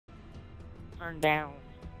turn down.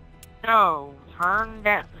 No, turn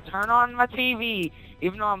down. Turn on my TV,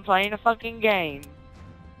 even though I'm playing a fucking game.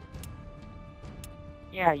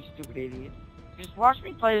 Yeah, you stupid idiot. Just watch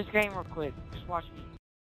me play this game real quick. Just watch me.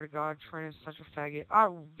 Oh God, Trent is such a faggot. I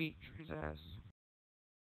will beat Trent's ass.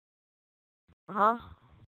 Huh?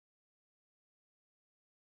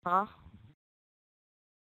 Huh?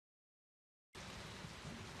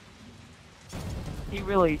 He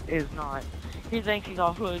really is not. He thinks he's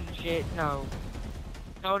all hood and shit. No.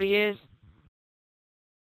 You know what he is?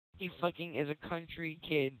 He fucking is a country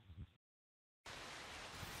kid.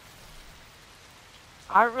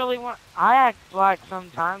 I act black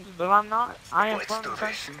sometimes, but I'm not. I am from the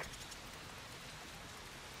country.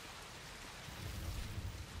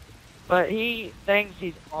 But he thinks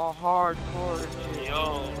he's all hardcore and shit.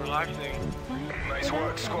 Yo, relaxing. Nice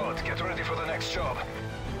work, squad. Get ready for the next job.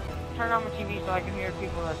 Turn on my TV so I can hear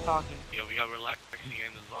people that's talking. Yo, we got relaxing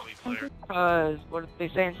game as zombie player. Cause what if they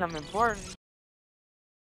saying something important?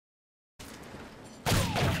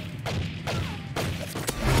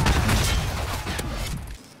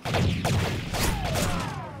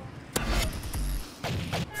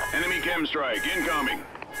 Enemy chem strike incoming.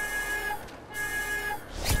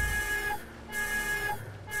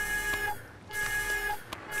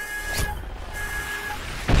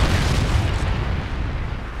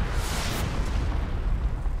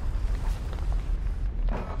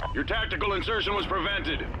 Your tactical insertion was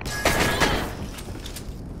prevented.